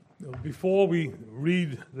Before we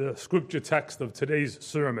read the scripture text of today's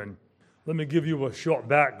sermon, let me give you a short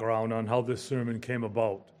background on how this sermon came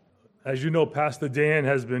about. As you know, Pastor Dan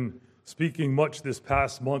has been speaking much this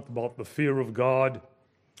past month about the fear of God,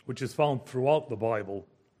 which is found throughout the Bible.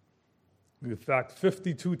 In fact,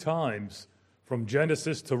 52 times from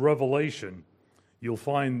Genesis to Revelation, you'll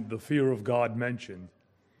find the fear of God mentioned.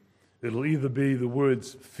 It'll either be the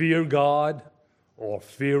words fear God or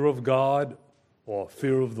fear of God or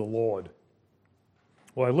fear of the Lord.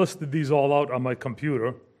 Well, I listed these all out on my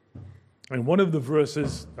computer, and one of the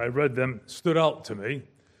verses, I read them, stood out to me,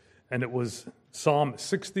 and it was Psalm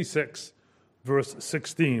 66, verse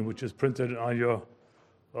 16, which is printed on your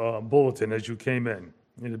bulletin as you came in.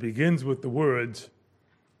 And it begins with the words,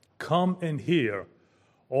 "Come and hear,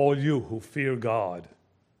 all you who fear God.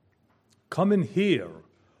 Come and hear,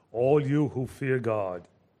 all you who fear God."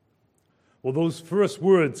 Well, those first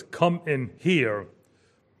words, "come and hear,"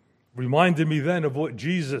 reminded me then of what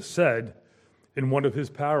Jesus said in one of his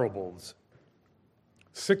parables.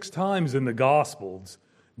 6 times in the Gospels,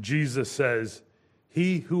 Jesus says,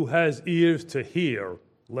 "He who has ears to hear,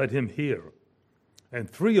 let him hear." And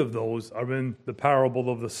 3 of those are in the parable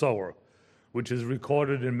of the sower, which is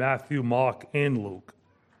recorded in Matthew, Mark, and Luke.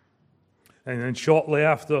 And then shortly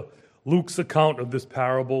after Luke's account of this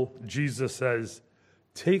parable, Jesus says,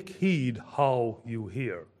 "Take heed how you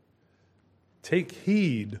hear." Take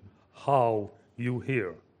heed how you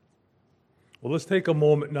hear. Well, let's take a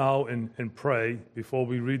moment now and pray before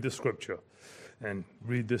we read the scripture and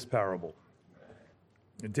read this parable.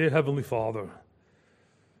 Dear Heavenly Father,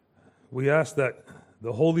 we ask that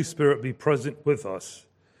the Holy Spirit be present with us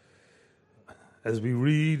as we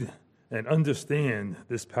read and understand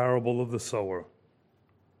this parable of the sower.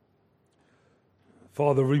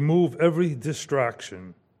 Father, remove every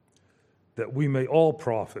distraction that we may all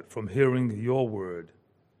profit from hearing your word.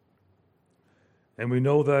 And we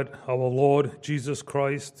know that our Lord Jesus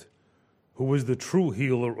Christ, who is the true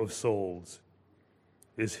healer of souls,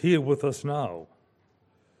 is here with us now.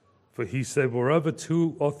 For he said, "Wherever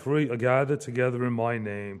 2 or 3 are gathered together in my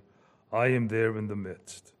name, I am there in the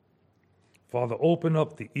midst." Father, open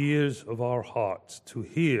up the ears of our hearts to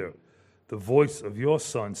hear the voice of your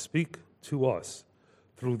Son speak to us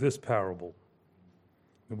through this parable.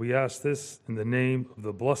 And we ask this in the name of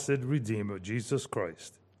the blessed Redeemer, Jesus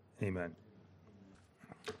Christ. Amen.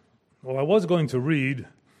 Well, I was going to read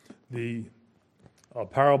the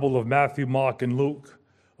parable of Matthew, Mark, and Luke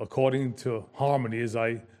according to harmony, as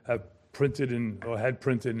I have printed had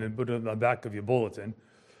printed and put it on the back of your bulletin.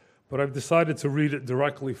 But I've decided to read it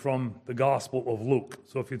directly from the Gospel of Luke.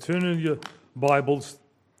 So if you turn in your Bibles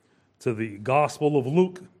to the Gospel of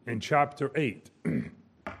Luke in chapter 8.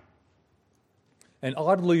 And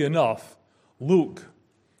oddly enough, Luke,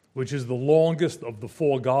 which is the longest of the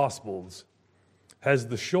 4 Gospels, has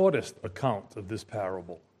the shortest account of this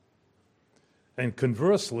parable. And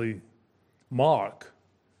conversely, Mark,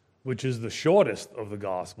 which is the shortest of the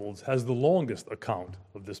Gospels, has the longest account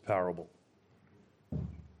of this parable.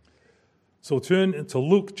 So turn to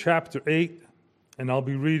Luke chapter 8, and I'll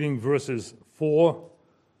be reading verses 4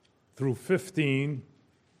 through 15,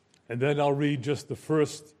 and then I'll read just the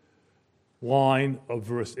first line of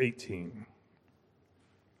verse 18.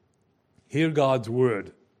 Hear God's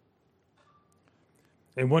word.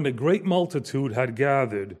 "And when a great multitude had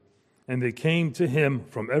gathered, and they came to him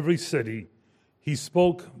from every city, he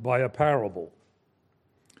spoke by a parable.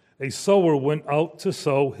 A sower went out to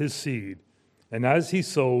sow his seed, and as he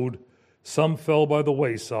sowed, some fell by the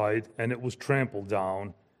wayside, and it was trampled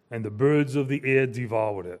down, and the birds of the air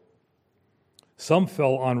devoured it. Some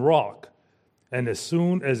fell on rock, and as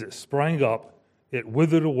soon as it sprang up, it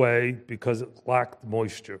withered away because it lacked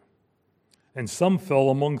moisture. And some fell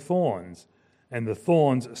among thorns, and the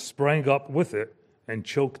thorns sprang up with it and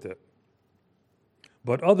choked it.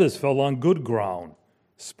 But others fell on good ground,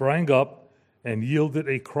 sprang up, and yielded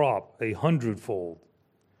a crop 100-fold.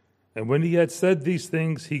 And when he had said these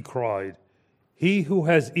things, he cried, 'He who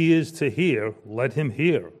has ears to hear, let him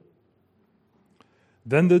hear.'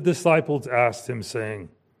 Then the disciples asked him, saying,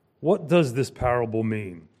 'What does this parable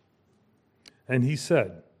mean?' And he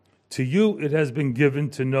said, 'To you it has been given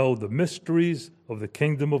to know the mysteries of the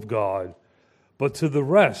kingdom of God, but to the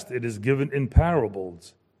rest it is given in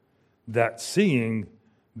parables, that seeing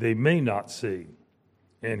they may not see,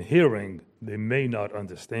 and hearing they may not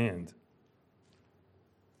understand.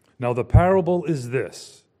 Now the parable is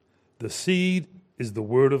this: the seed is the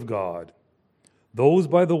word of God. Those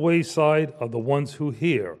by the wayside are the ones who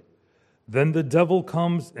hear. Then the devil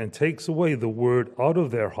comes and takes away the word out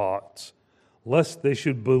of their hearts, lest they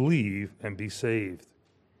should believe and be saved.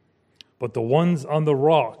 But the ones on the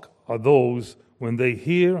rock are those, when they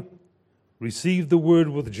hear, receive the word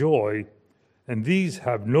with joy, and these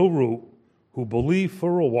have no root, who believe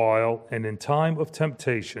for a while, and in time of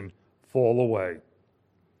temptation fall away.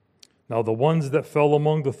 Now the ones that fell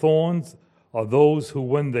among the thorns are those who,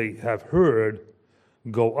 when they have heard,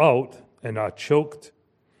 go out and are choked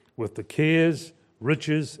with the cares,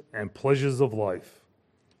 riches, and pleasures of life,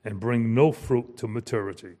 and bring no fruit to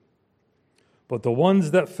maturity. But the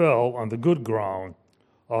ones that fell on the good ground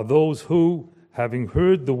are those who, having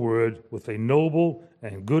heard the word with a noble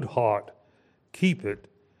and good heart, keep it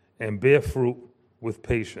and bear fruit with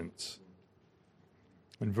patience.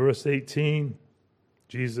 In verse 18,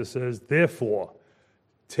 Jesus says, therefore,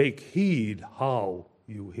 take heed how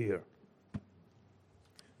you hear.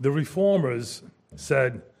 The Reformers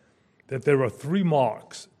said that there are 3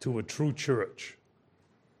 marks to a true church.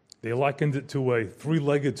 They likened it to a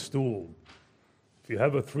 3-legged stool. If you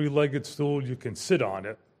have a 3-legged stool, you can sit on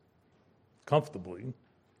it comfortably.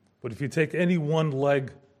 But if you take any one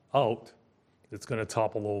leg out, it's going to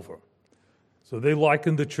topple over. So they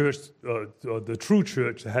likened the church, the true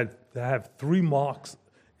church, to have 3 marks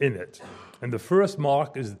in it. And the first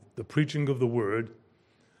mark is the preaching of the word.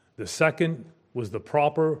 The second was the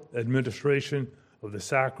proper administration of the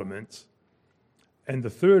sacraments. And the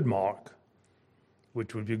third mark,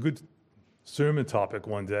 which would be a good sermon topic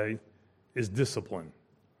one day, is discipline.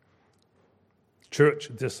 Church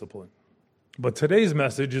discipline. But today's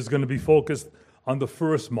message is going to be focused on the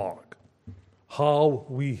first mark, how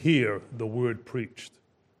we hear the word preached.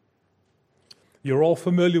 You're all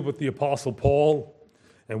familiar with the Apostle Paul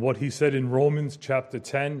and what he said in Romans chapter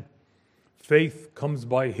 10. Faith comes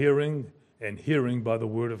by hearing, and hearing by the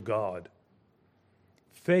word of God.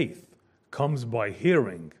 Faith comes by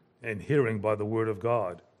hearing, and hearing by the word of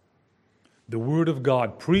God. The word of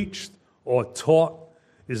God preached or taught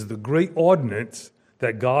is the great ordinance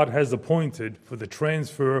that God has appointed for the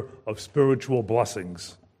transfer of spiritual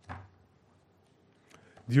blessings.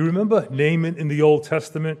 Do you remember Naaman in the Old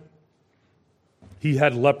Testament? He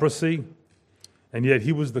had leprosy, and yet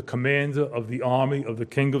he was the commander of the army of the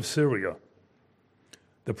king of Syria.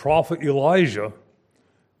 The prophet Elijah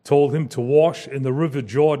told him to wash in the river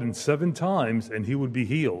Jordan 7 times and he would be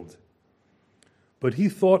healed. But he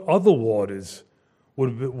thought other waters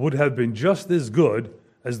would have been just as good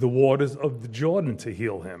as the waters of the Jordan to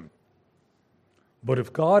heal him. But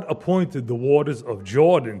if God appointed the waters of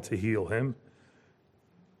Jordan to heal him,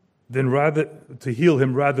 rather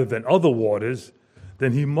than other waters,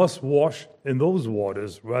 then he must wash in those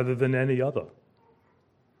waters rather than any other.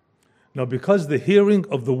 Now, because the hearing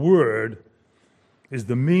of the word is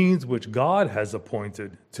the means which God has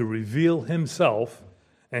appointed to reveal himself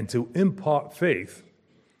and to impart faith,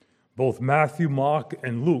 both Matthew, Mark,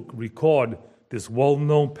 and Luke record this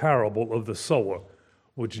well-known parable of the sower,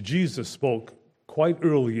 which Jesus spoke quite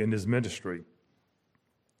early in his ministry.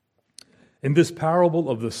 In this parable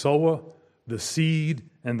of the sower, the seed,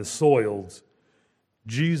 and the soils,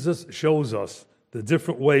 Jesus shows us the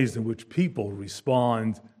different ways in which people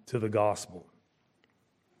respond to the gospel.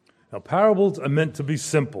 Now, parables are meant to be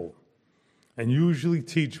simple and usually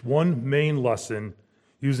teach one main lesson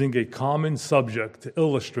using a common subject to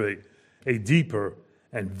illustrate a deeper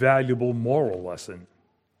and valuable moral lesson.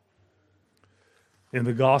 In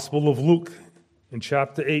the Gospel of Luke, in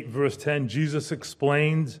chapter 8, verse 10, Jesus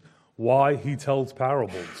explains why he tells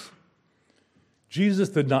parables. Jesus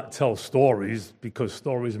did not tell stories because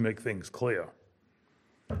stories make things clear.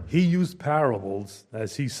 He used parables,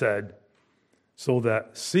 as he said, so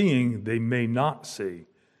that seeing they may not see,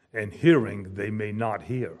 and hearing they may not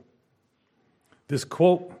hear. This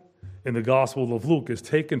quote in the Gospel of Luke is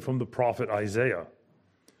taken from the prophet Isaiah.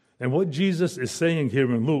 And what Jesus is saying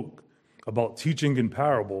here in Luke about teaching in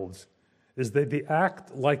parables is that they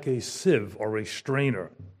act like a sieve or a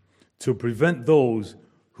strainer to prevent those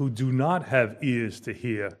who do not have ears to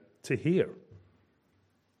hear to hear.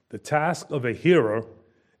 The task of a hearer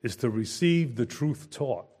is to receive the truth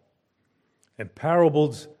taught. And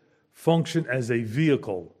parables function as a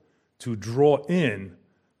vehicle to draw in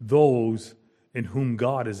those in whom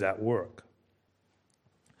God is at work.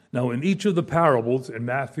 Now, in each of the parables in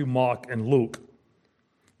Matthew, Mark, and Luke,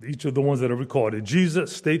 each of the ones that are recorded,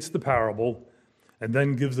 Jesus states the parable and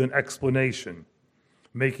then gives an explanation,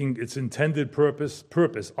 making its intended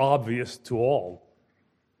purpose obvious to all.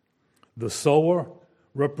 The sower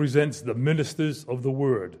represents the ministers of the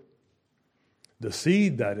word. The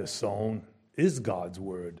seed that is sown is God's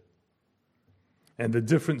word. And the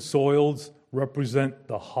different soils represent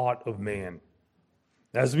the heart of man.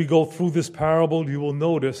 As we go through this parable, you will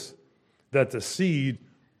notice that the seed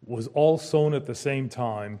was all sown at the same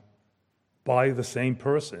time by the same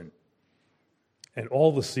person, and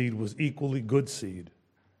all the seed was equally good seed.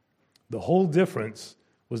 The whole difference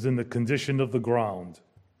was in the condition of the ground.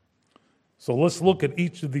 So let's look at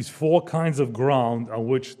each of these four kinds of ground on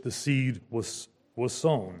which the seed was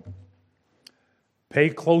sown. Pay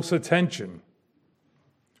close attention.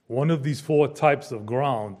 One of these four types of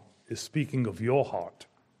ground is speaking of your heart.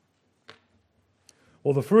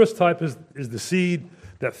 Well, the first type is the seed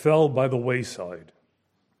that fell by the wayside.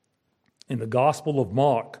 In the Gospel of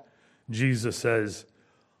Mark, Jesus says,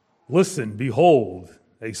 "Listen, behold,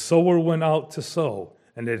 a sower went out to sow,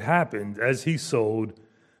 and it happened as he sowed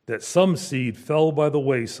that some seed fell by the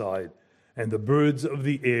wayside, and the birds of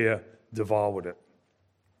the air devoured it."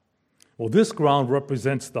 Well, this ground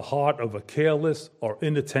represents the heart of a careless or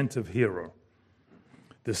inattentive hearer.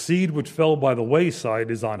 The seed which fell by the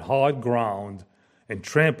wayside is on hard ground and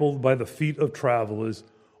trampled by the feet of travelers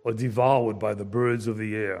or devoured by the birds of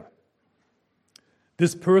the air.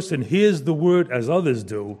 This person hears the word as others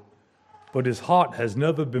do, but his heart has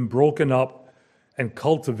never been broken up and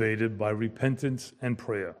cultivated by repentance and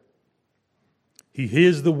prayer. He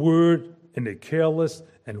hears the word in a careless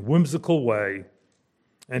and whimsical way,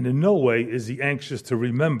 and in no way is he anxious to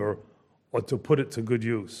remember or to put it to good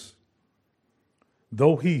use.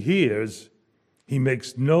 Though he hears, he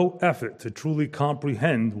makes no effort to truly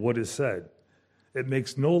comprehend what is said. It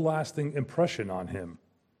makes no lasting impression on him.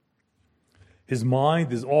 His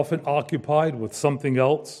mind is often occupied with something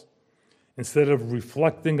else. Instead of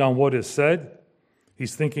reflecting on what is said,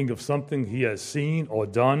 he's thinking of something he has seen or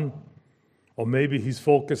done, or maybe he's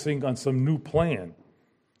focusing on some new plan,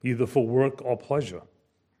 either for work or pleasure.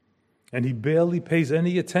 And he barely pays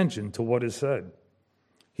any attention to what is said.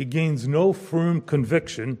 He gains no firm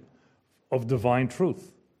conviction of divine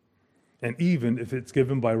truth, and even if it's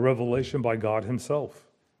given by revelation by God himself.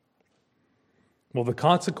 Well, the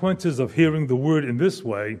consequences of hearing the word in this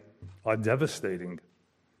way are devastating.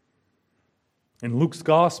 In Luke's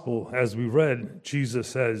gospel, as we read, Jesus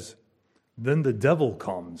says, "Then the devil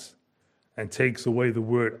comes and takes away the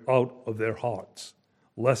word out of their hearts,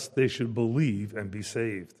 lest they should believe and be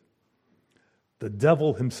saved." The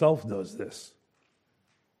devil himself does this.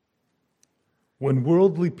 When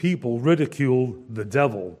worldly people ridicule the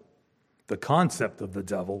devil, the concept of the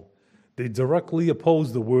devil, they directly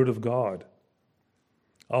oppose the word of God.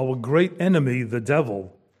 Our great enemy, the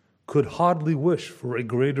devil, could hardly wish for a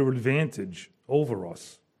greater advantage over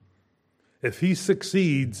us. If he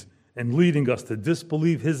succeeds in leading us to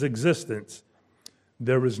disbelieve his existence,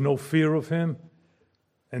 there is no fear of him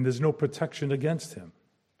and there's no protection against him.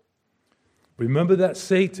 Remember that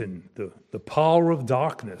Satan, the power of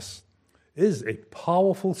darkness, is a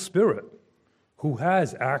powerful spirit who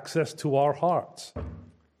has access to our hearts.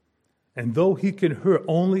 And though he can hurt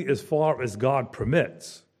only as far as God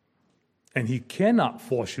permits, and he cannot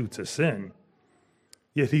force you to sin,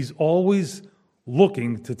 yet he's always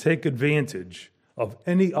looking to take advantage of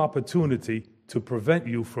any opportunity to prevent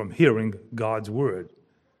you from hearing God's word,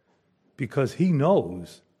 because he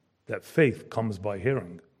knows that faith comes by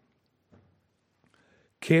hearing.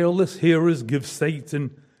 Careless hearers give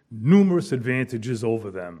Satan numerous advantages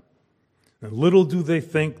over them. And little do they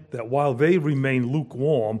think that while they remain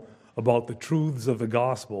lukewarm about the truths of the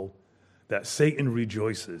gospel, that Satan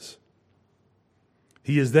rejoices.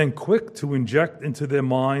 He is then quick to inject into their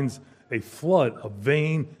minds a flood of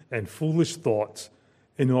vain and foolish thoughts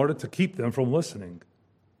in order to keep them from listening.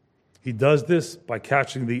 He does this by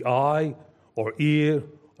catching the eye or ear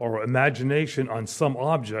or imagination on some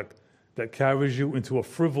object that carries you into a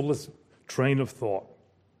frivolous train of thought.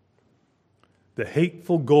 The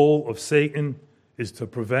hateful goal of Satan is to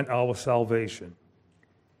prevent our salvation.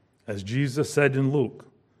 As Jesus said in Luke,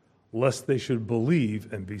 lest they should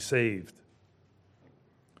believe and be saved.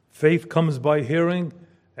 Faith comes by hearing,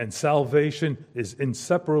 and salvation is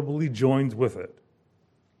inseparably joined with it.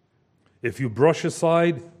 If you brush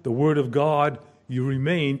aside the word of God, you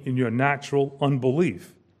remain in your natural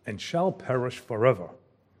unbelief and shall perish forever.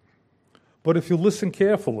 But if you listen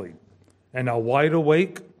carefully and are wide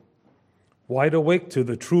awake to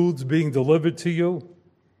the truths being delivered to you,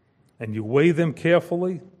 and you weigh them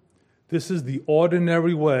carefully, this is the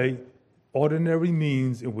ordinary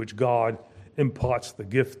means in which God imparts the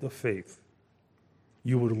gift of faith.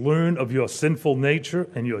 You would learn of your sinful nature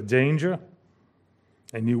and your danger,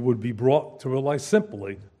 and you would be brought to rely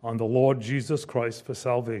simply on the Lord Jesus Christ for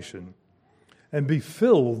salvation, and be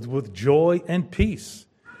filled with joy and peace,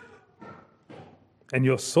 and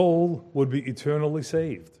your soul would be eternally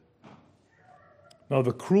saved. Now,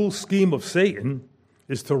 the cruel scheme of Satan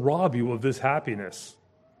is to rob you of this happiness.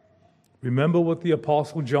 Remember what the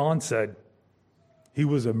Apostle John said. He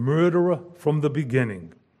was a murderer from the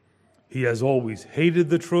beginning. He has always hated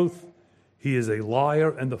the truth. He is a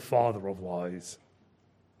liar and the father of lies.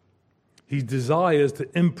 He desires to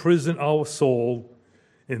imprison our soul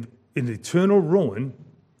in eternal ruin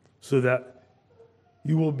so that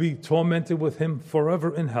you will be tormented with him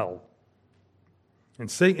forever in hell. And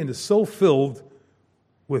Satan is so filled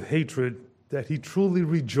with hatred that he truly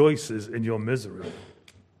rejoices in your misery.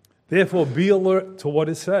 Therefore, be alert to what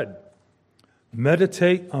is said.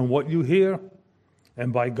 Meditate on what you hear,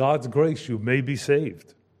 and by God's grace you may be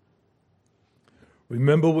saved.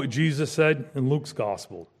 Remember what Jesus said in Luke's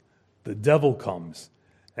gospel. The devil comes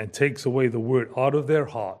and takes away the word out of their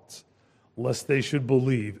hearts, lest they should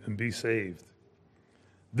believe and be saved.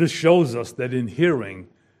 This shows us that in hearing,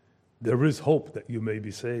 there is hope that you may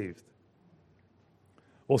be saved.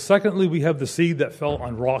 Well, secondly, we have the seed that fell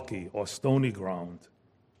on rocky or stony ground.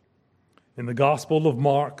 In the Gospel of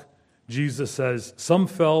Mark, Jesus says, some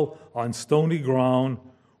fell on stony ground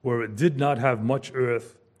where it did not have much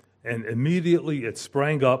earth, and immediately it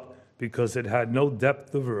sprang up because it had no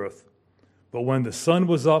depth of earth. But when the sun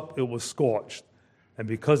was up, it was scorched, and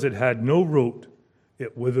because it had no root,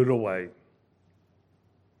 it withered away.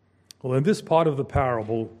 Well, in this part of the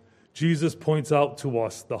parable, Jesus points out to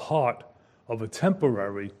us the heart of a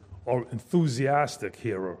temporary or enthusiastic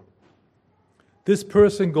hearer. This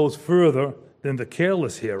person goes further than the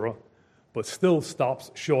careless hearer, but still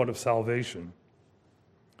stops short of salvation.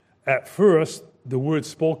 At first, the word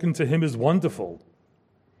spoken to him is wonderful.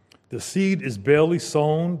 The seed is barely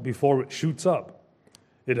sown before it shoots up.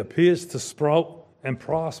 It appears to sprout and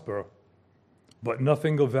prosper, but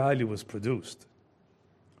nothing of value is produced.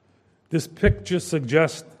 This picture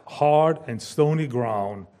suggests hard and stony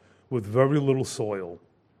ground with very little soil.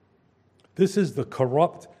 This is the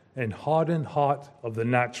corrupt and hardened heart of the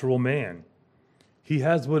natural man. He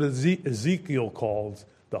has what Ezekiel calls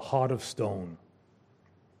the heart of stone.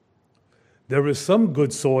 There is some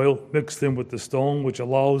good soil mixed in with the stone, which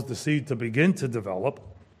allows the seed to begin to develop,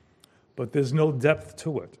 but there's no depth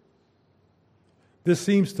to it. This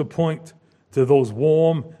seems to point to those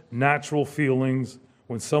warm, natural feelings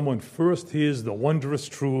when someone first hears the wondrous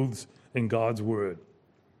truths in God's Word.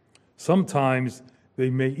 Sometimes they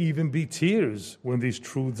may even be tears when these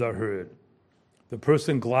truths are heard. The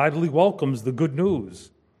person gladly welcomes the good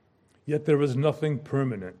news, yet there is nothing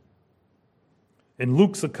permanent. In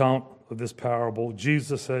Luke's account of this parable,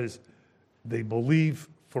 Jesus says, they believe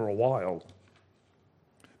for a while.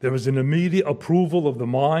 There is an immediate approval of the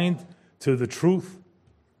mind to the truth,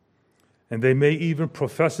 and they may even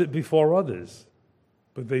profess it before others,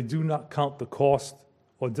 but they do not count the cost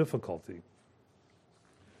or difficulty.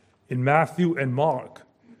 In Matthew and Mark,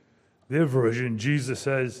 their version, Jesus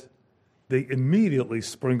says, they immediately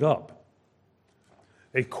spring up.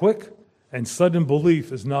 A quick and sudden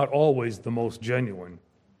belief is not always the most genuine.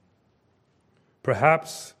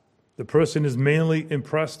 Perhaps the person is mainly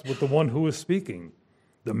impressed with the one who is speaking,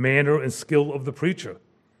 the manner and skill of the preacher.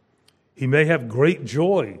 He may have great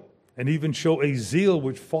joy and even show a zeal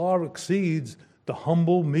which far exceeds the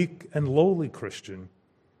humble, meek, and lowly Christian.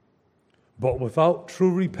 But without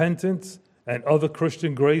true repentance and other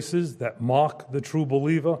Christian graces that mark the true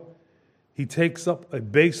believer, he takes up a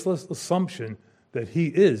baseless assumption that he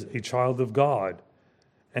is a child of God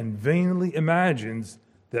and vainly imagines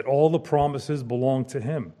that all the promises belong to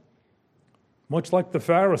him. Much like the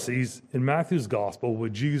Pharisees in Matthew's gospel, where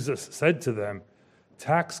Jesus said to them,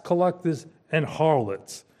 tax collectors and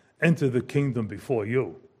harlots enter the kingdom before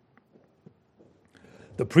you.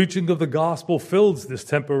 The preaching of the gospel fills this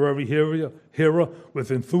temporary hearer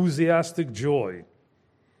with enthusiastic joy,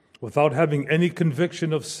 without having any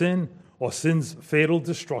conviction of sin or sin's fatal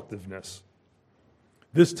destructiveness.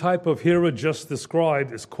 This type of hearer just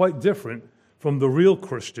described is quite different from the real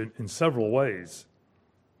Christian in several ways.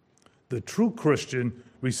 The true Christian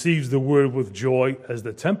receives the word with joy as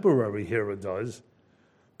the temporary hearer does,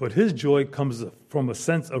 but his joy comes from a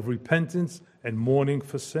sense of repentance and mourning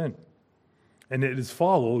for sin, and it is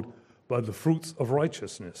followed by the fruits of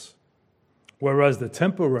righteousness, whereas the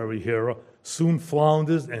temporary hearer soon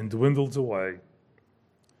flounders and dwindles away.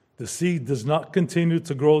 The seed does not continue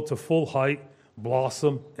to grow to full height,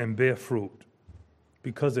 blossom, and bear fruit,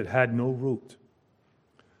 because it had no root.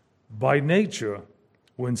 By nature,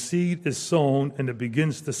 when seed is sown and it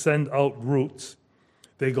begins to send out roots,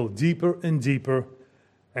 they go deeper and deeper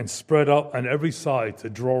and spread out on every side to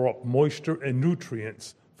draw up moisture and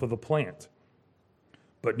nutrients for the plant.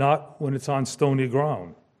 But not when it's on stony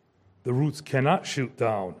ground. The roots cannot shoot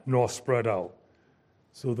down nor spread out,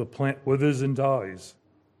 so the plant withers and dies.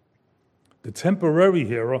 The temporary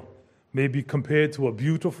hearer may be compared to a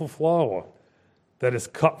beautiful flower that is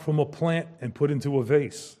cut from a plant and put into a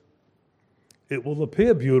vase. It will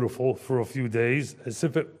appear beautiful for a few days as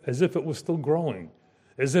if it was still growing,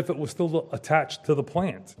 as if it was still attached to the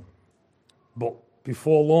plant. But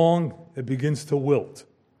before long, it begins to wilt,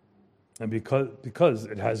 and because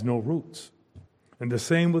it has no roots. And the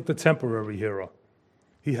same with the temporary hearer.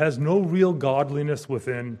 He has no real godliness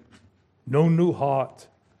within, no new heart,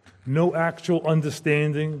 no actual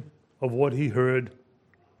understanding of what he heard,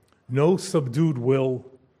 no subdued will,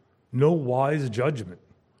 no wise judgment.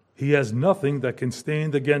 He has nothing that can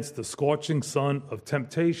stand against the scorching sun of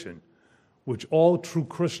temptation, which all true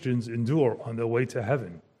Christians endure on their way to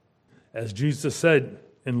heaven. As Jesus said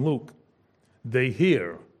in Luke, they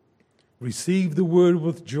hear, receive the word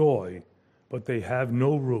with joy, but they have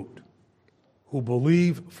no root, who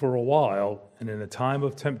believe for a while and in a time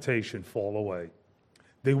of temptation fall away.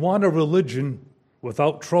 They want a religion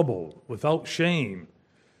without trouble, without shame,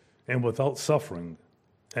 and without suffering.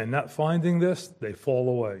 And not finding this, they fall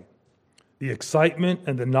away. The excitement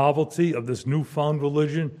and the novelty of this newfound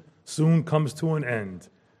religion soon comes to an end.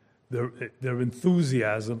 Their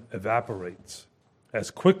enthusiasm evaporates. As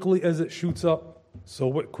quickly as it shoots up,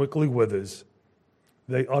 so it quickly withers.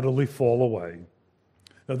 They utterly fall away.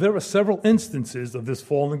 Now, there are several instances of this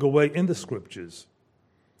falling away in the Scriptures.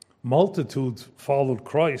 Multitudes followed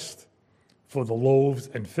Christ for the loaves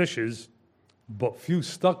and fishes, but few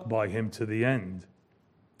stuck by him to the end.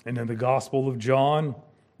 And in the Gospel of John,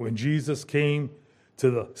 when Jesus came to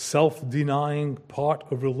the self-denying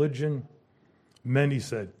part of religion, many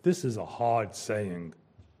said, this is a hard saying.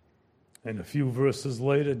 And a few verses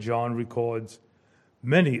later, John records,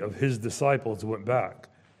 many of his disciples went back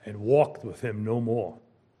and walked with him no more.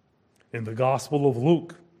 In the Gospel of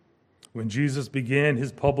Luke, when Jesus began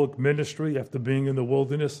his public ministry after being in the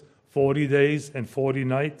wilderness 40 days and 40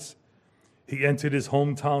 nights, he entered his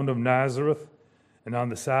hometown of Nazareth, and on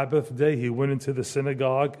the Sabbath day he went into the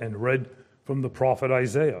synagogue and read from the prophet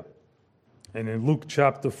Isaiah. And in Luke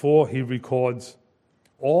chapter 4, he records,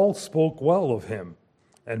 all spoke well of him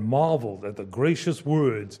and marveled at the gracious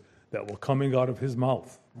words that were coming out of his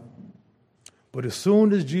mouth. But as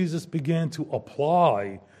soon as Jesus began to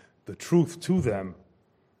apply the truth to them,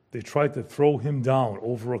 they tried to throw him down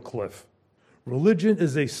over a cliff. Religion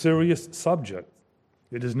is a serious subject.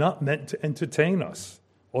 It is not meant to entertain us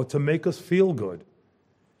or to make us feel good.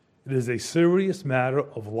 It is a serious matter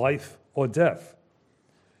of life or death.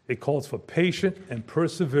 It calls for patient and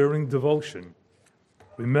persevering devotion.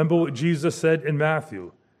 Remember what Jesus said in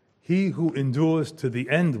Matthew, he who endures to the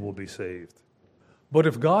end will be saved. But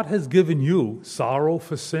if God has given you sorrow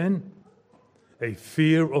for sin, a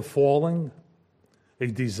fear of falling, a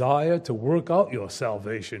desire to work out your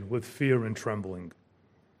salvation with fear and trembling,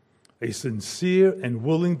 a sincere and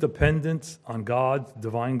willing dependence on God's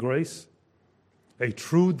divine grace, a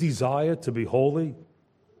true desire to be holy,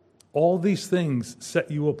 all these things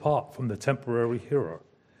set you apart from the temporary hearer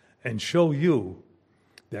and show you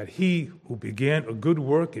that he who began a good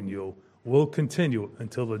work in you will continue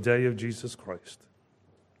until the day of Jesus Christ.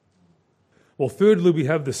 Well, thirdly, we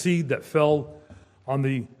have the seed that fell on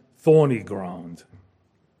the thorny ground.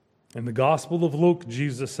 In the Gospel of Luke,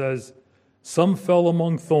 Jesus says, some fell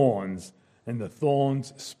among thorns, and the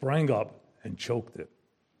thorns sprang up and choked it.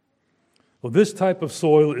 Well, this type of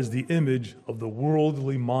soil is the image of the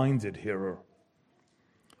worldly minded hearer.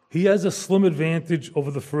 He has a slim advantage over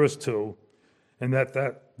the first two, in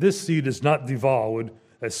that this seed is not devoured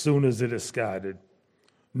as soon as it is scattered,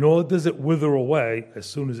 nor does it wither away as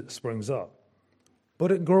soon as it springs up.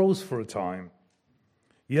 But it grows for a time.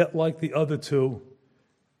 Yet, like the other two,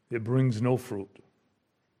 it brings no fruit.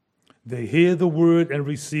 They hear the word and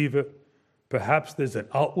receive it. Perhaps there's an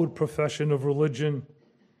outward profession of religion,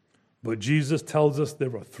 but Jesus tells us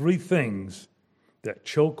there are three things that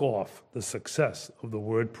choke off the success of the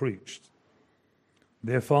word preached.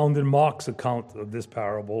 They're found in Mark's account of this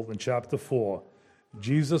parable in chapter 4.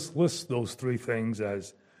 Jesus lists those three things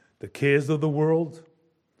as the cares of the world,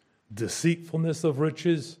 deceitfulness of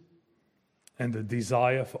riches, and the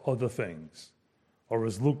desire for other things. Or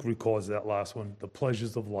as Luke records that last one, the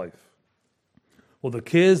pleasures of life. Well, the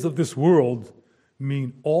cares of this world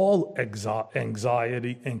mean all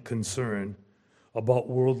anxiety and concern about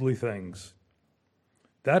worldly things.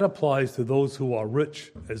 That applies to those who are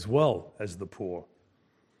rich as well as the poor.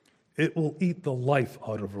 It will eat the life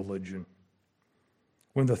out of religion.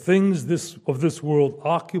 When the things of this world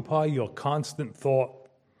occupy your constant thought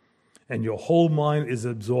and your whole mind is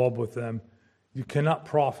absorbed with them, you cannot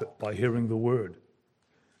profit by hearing the word.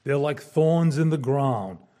 They're like thorns in the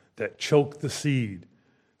ground that choke the seed,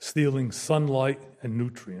 stealing sunlight and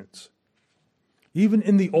nutrients. Even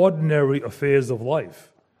in the ordinary affairs of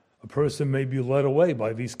life, a person may be led away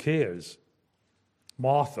by these cares.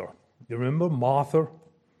 Martha. You remember Martha?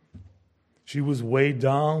 She was weighed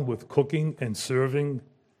down with cooking and serving,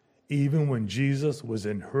 even when Jesus was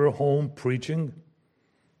in her home preaching,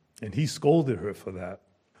 and he scolded her for that.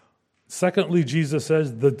 Secondly, Jesus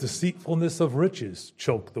says, the deceitfulness of riches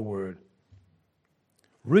choke the word.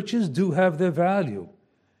 Riches do have their value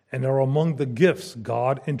and are among the gifts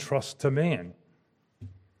God entrusts to man.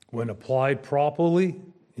 When applied properly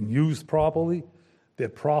and used properly, they're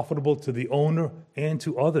profitable to the owner and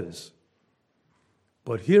to others.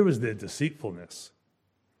 But here is their deceitfulness.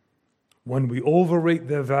 When we overrate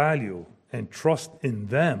their value and trust in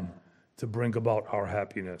them to bring about our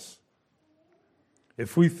happiness.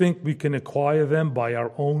 If we think we can acquire them by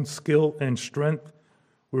our own skill and strength,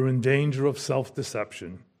 we're in danger of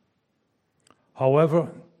self-deception. However,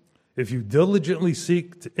 if you diligently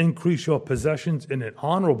seek to increase your possessions in an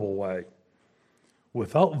honorable way,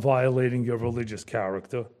 without violating your religious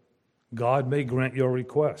character, God may grant your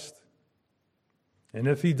request. And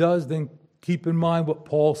if he does, then keep in mind what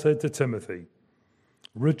Paul said to Timothy.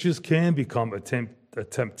 Riches can become a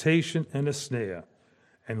temptation and a snare,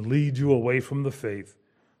 and lead you away from the faith,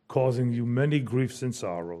 causing you many griefs and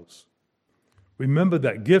sorrows. Remember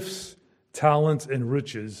that gifts, talents, and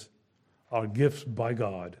riches are gifts by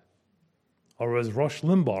God. Or as Rush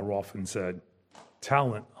Limbaugh often said,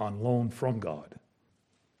 talent on loan from God.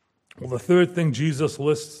 Well, the third thing Jesus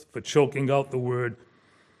lists for choking out the word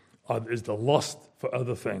is the lust for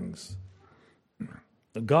other things.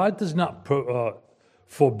 God does not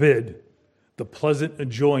forbid the pleasant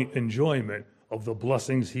enjoyment of the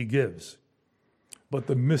blessings he gives, but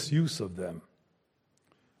the misuse of them.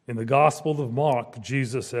 In the Gospel of Mark,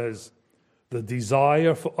 Jesus says, the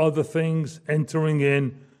desire for other things entering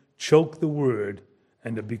in choke the word,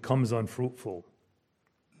 and it becomes unfruitful.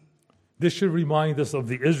 This should remind us of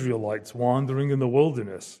the Israelites wandering in the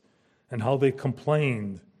wilderness and how they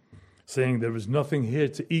complained, saying there is nothing here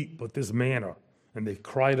to eat but this manna, and they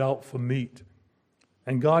cried out for meat.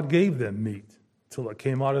 And God gave them meat till it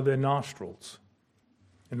came out of their nostrils.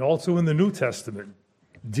 And also in the New Testament,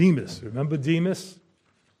 Demas, remember Demas?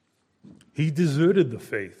 He deserted the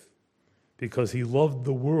faith because he loved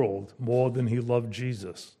the world more than he loved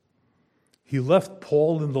Jesus. He left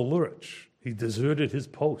Paul in the lurch. He deserted his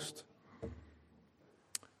post.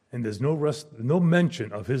 And there's no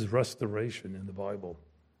mention of his restoration in the Bible.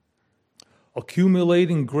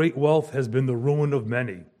 Accumulating great wealth has been the ruin of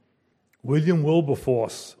many. William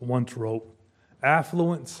Wilberforce once wrote,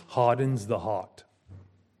 affluence hardens the heart.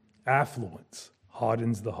 Affluence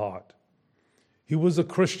hardens the heart. He was a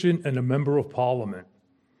Christian and a member of Parliament.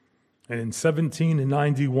 And in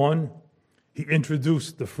 1791, he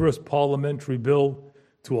introduced the first parliamentary bill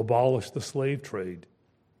to abolish the slave trade.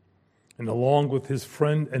 And along with his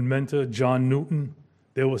friend and mentor, John Newton,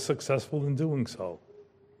 they were successful in doing so.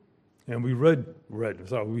 And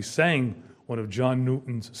we sang one of John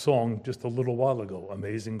Newton's songs just a little while ago,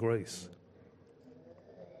 Amazing Grace.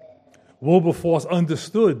 Wilberforce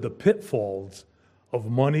understood the pitfalls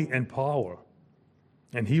of money and power,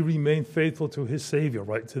 and he remained faithful to his Savior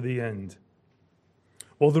right to the end.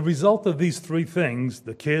 Well, the result of these three things,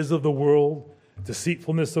 the cares of the world,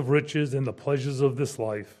 deceitfulness of riches, and the pleasures of this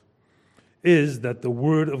life, is that the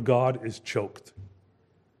word of God is choked.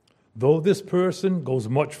 Though this person goes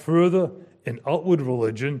much further in outward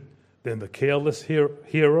religion than the careless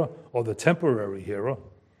hearer or the temporary hearer,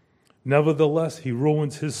 nevertheless he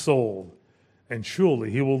ruins his soul, and surely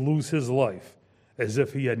he will lose his life as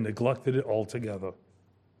if he had neglected it altogether.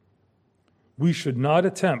 We should not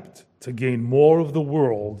attempt to gain more of the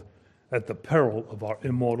world at the peril of our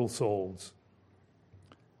immortal souls.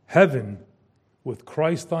 Heaven, with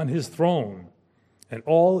Christ on his throne and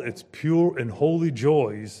all its pure and holy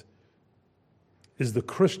joys, is the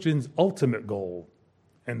Christian's ultimate goal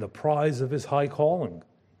and the prize of his high calling,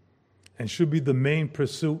 and should be the main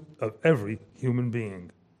pursuit of every human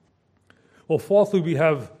being. Well, fourthly, we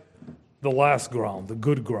have the last ground, the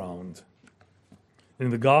good ground.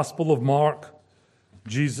 In the Gospel of Mark,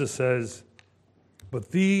 Jesus says,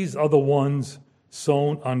 but these are the ones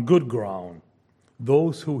sown on good ground,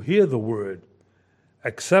 those who hear the word,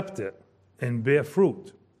 accept it, and bear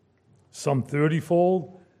fruit, some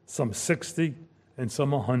 30-fold, some 60, and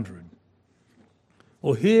some 100.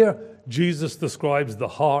 Well, here Jesus describes the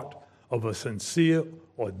heart of a sincere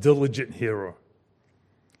or diligent hearer.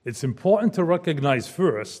 It's important to recognize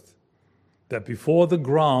first that before the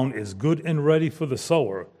ground is good and ready for the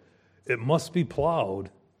sower, it must be plowed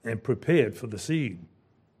and prepared for the seed.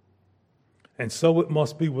 And so it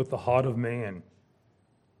must be with the heart of man.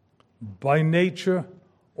 By nature,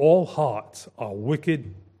 all hearts are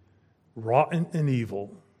wicked, rotten, and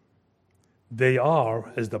evil. They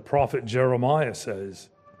are, as the prophet Jeremiah says,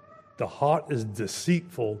 the heart is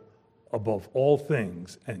deceitful above all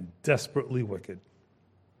things and desperately wicked.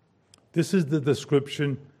 This is the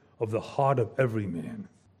description of the heart of every man.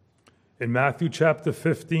 In Matthew chapter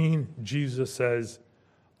 15, Jesus says,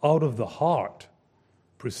 out of the heart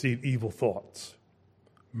proceed evil thoughts,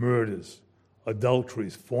 murders,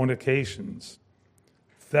 adulteries, fornications,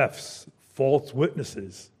 thefts, false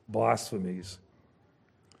witnesses, blasphemies.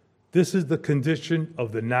 This is the condition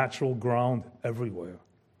of the natural ground everywhere.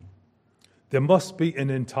 There must be an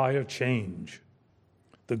entire change.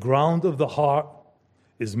 The ground of the heart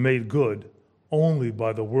is made good only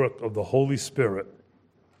by the work of the Holy Spirit,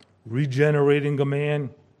 regenerating a man,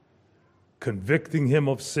 convicting him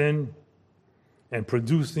of sin, and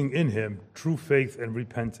producing in him true faith and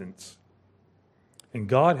repentance. And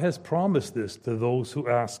God has promised this to those who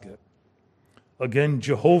ask it. Again,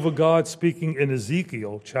 Jehovah God, speaking in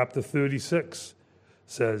Ezekiel chapter 36,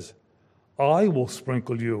 says, I will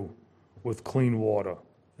sprinkle you with clean water,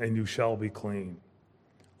 and you shall be clean.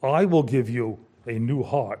 I will give you a new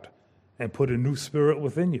heart and put a new spirit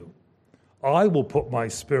within you. I will put my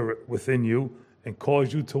spirit within you and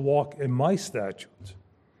cause you to walk in my statutes.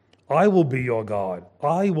 I will be your God.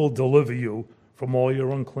 I will deliver you from all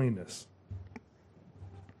your uncleanness.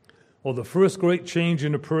 Well, the first great change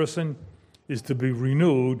in a person is to be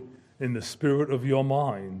renewed in the spirit of your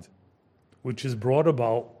mind, which is brought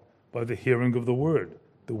about by the hearing of the word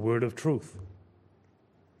of truth.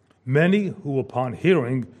 Many who, upon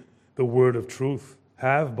hearing the word of truth,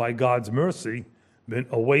 have, by God's mercy, been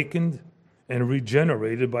awakened and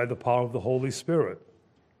regenerated by the power of the Holy Spirit.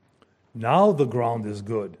 Now the ground is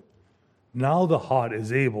good. Now the heart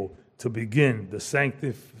is able to begin the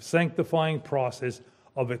sanctifying process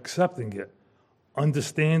of accepting it,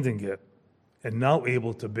 understanding it, and now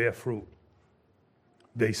able to bear fruit.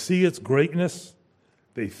 They see its greatness,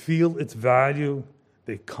 they feel its value,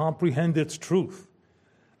 they comprehend its truth,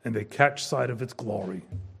 and they catch sight of its glory.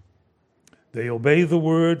 They obey the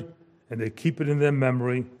word, and they keep it in their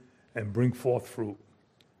memory and bring forth fruit.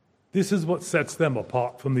 This is what sets them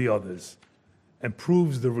apart from the others and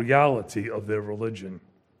proves the reality of their religion.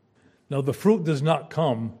 Now, the fruit does not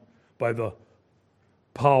come by the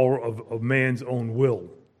power of man's own will.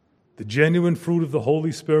 The genuine fruit of the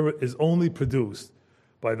Holy Spirit is only produced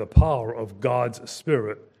by the power of God's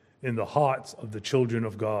Spirit in the hearts of the children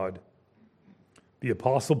of God. The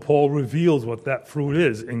Apostle Paul reveals what that fruit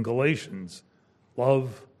is in Galatians: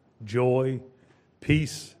 love, joy,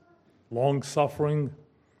 peace, long-suffering,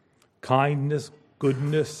 kindness,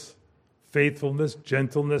 goodness, faithfulness,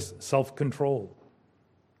 gentleness, self-control.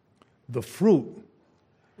 The fruit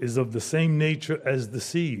is of the same nature as the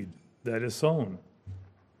seed that is sown,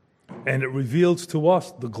 and it reveals to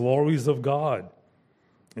us the glories of God.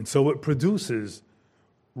 And so it produces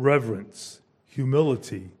reverence,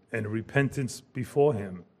 humility, and repentance before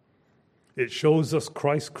him. It shows us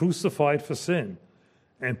Christ crucified for sin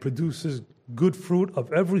and produces good fruit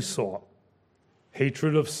of every sort: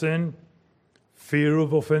 hatred of sin, fear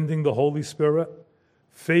of offending the Holy Spirit,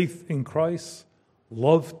 faith in Christ,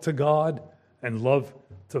 love to God, and love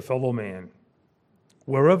to fellow man.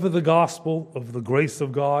 Wherever the gospel of the grace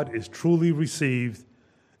of God is truly received,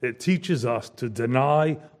 it teaches us to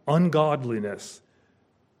deny ungodliness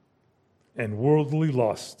and worldly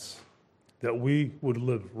lusts, that we would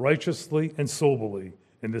live righteously and soberly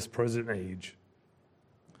in this present age.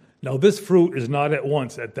 Now, this fruit is not at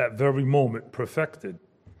once, at that very moment, perfected.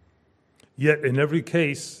 Yet, in every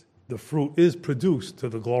case, the fruit is produced to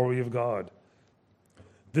the glory of God.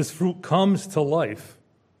 This fruit comes to life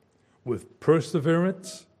with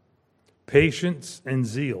perseverance, patience, and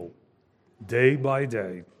zeal, day by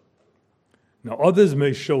day. Now, others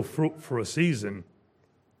may show fruit for a season,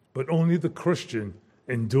 but only the Christian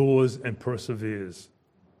endures and perseveres.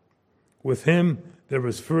 With him, there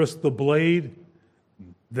is first the blade,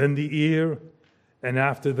 then the ear, and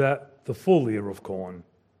after that, the full ear of corn.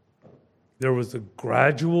 There is a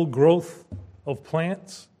gradual growth of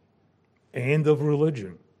plants and of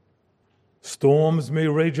religion. Storms may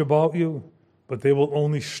rage about you, but they will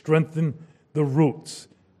only strengthen the roots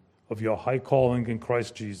of your high calling in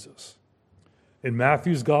Christ Jesus. In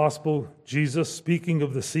Matthew's gospel, Jesus, speaking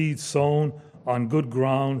of the seed sown on good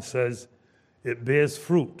ground, says, it bears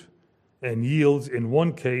fruit and yields in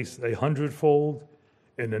one case 100-fold,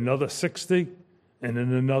 in another 60, and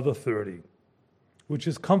in another 30, which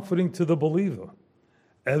is comforting to the believer,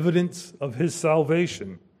 evidence of his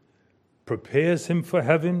salvation, prepares him for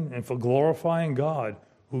heaven and for glorifying God,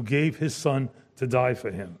 who gave his Son to die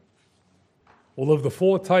for him. Well, of the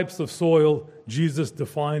 4 types of soil Jesus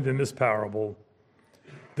defined in this parable,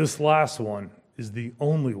 This last one is the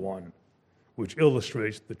only one which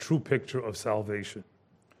illustrates the true picture of salvation.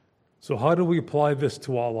 So how do we apply this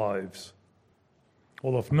to our lives?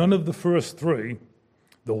 Well, if none of the first three,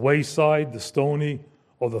 the wayside, the stony,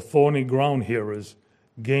 or the thorny ground hearers,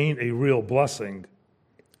 gain a real blessing,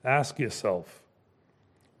 ask yourself,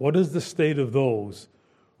 what is the state of those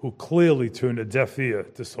who clearly turn a deaf ear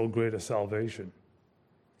to so great a salvation?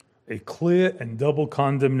 A clear and double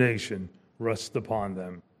condemnation rests upon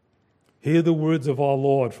them. Hear the words of our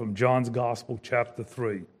Lord from John's Gospel, chapter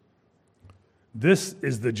 3. This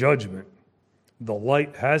is the judgment. The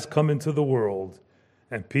light has come into the world,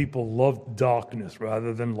 and people loved darkness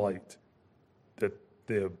rather than light,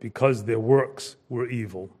 because their works were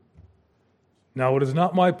evil. Now, it is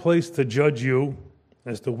not my place to judge you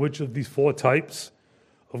as to which of these four types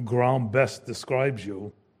of ground best describes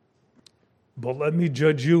you, but let me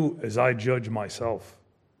judge you as I judge myself.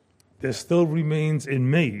 There still remains in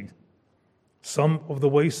me some of the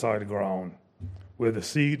wayside ground where the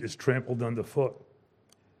seed is trampled underfoot,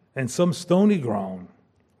 and some stony ground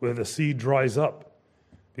where the seed dries up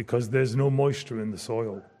because there's no moisture in the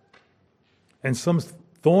soil. And some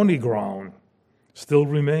thorny ground still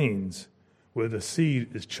remains where the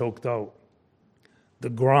seed is choked out. The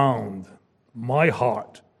ground, my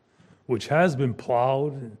heart, which has been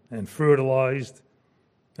plowed and fertilized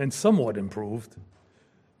and somewhat improved,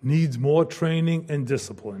 needs more training and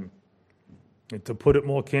discipline. And to put it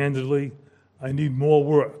more candidly, I need more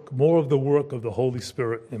work, more of the work of the Holy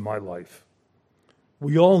Spirit in my life.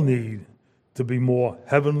 We all need to be more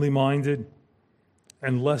heavenly minded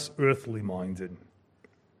and less earthly minded.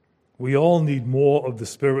 We all need more of the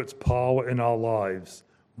Spirit's power in our lives,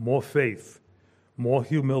 more faith, more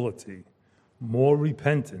humility, more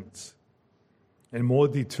repentance, and more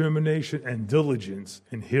determination and diligence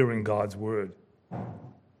in hearing God's word.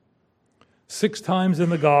 6 times in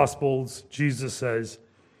the Gospels, Jesus says,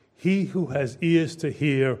 "He who has ears to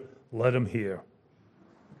hear, let him hear."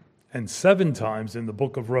 And 7 times in the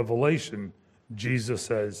book of Revelation, Jesus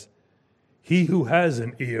says, "He who has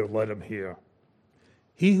an ear, let him hear."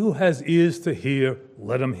 He who has ears to hear,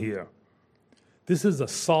 let him hear. This is a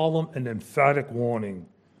solemn and emphatic warning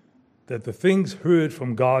that the things heard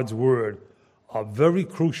from God's word are very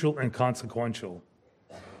crucial and consequential.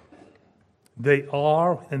 They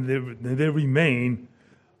are and they remain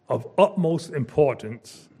of utmost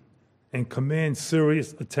importance and command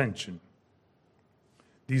serious attention.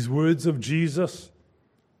 These words of Jesus,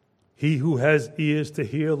 "He who has ears to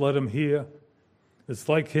hear, let him hear," it's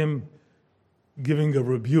like him giving a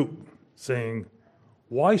rebuke, saying,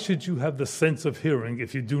 "Why should you have the sense of hearing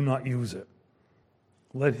if you do not use it?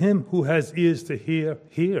 Let him who has ears to hear,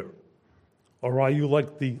 hear. Or are you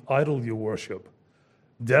like the idol you worship,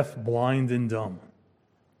 deaf, blind, and dumb?"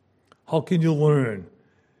 How can you learn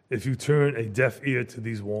if you turn a deaf ear to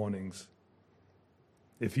these warnings?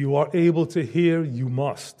 If you are able to hear, you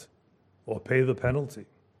must, or pay the penalty.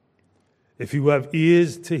 If you have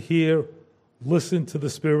ears to hear, listen to the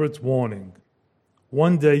Spirit's warning.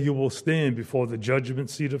 One day you will stand before the judgment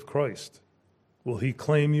seat of Christ. Will he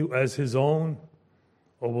claim you as his own,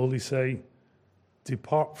 or will he say,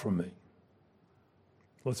 "Depart from me"?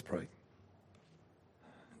 Let's pray.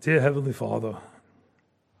 Dear Heavenly Father,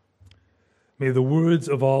 may the words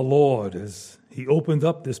of our Lord as he opened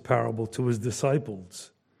up this parable to his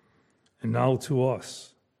disciples and now to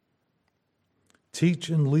us teach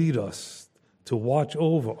and lead us to watch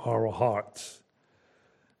over our hearts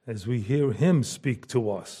as we hear him speak to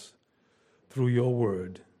us through your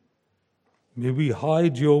word. May we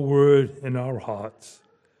hide your word in our hearts,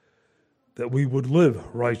 that we would live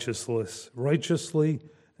righteously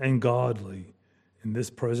and godly in this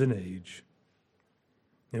present age.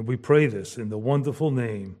 And we pray this in the wonderful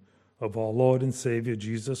name of our Lord and Savior,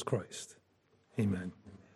 Jesus Christ. Amen.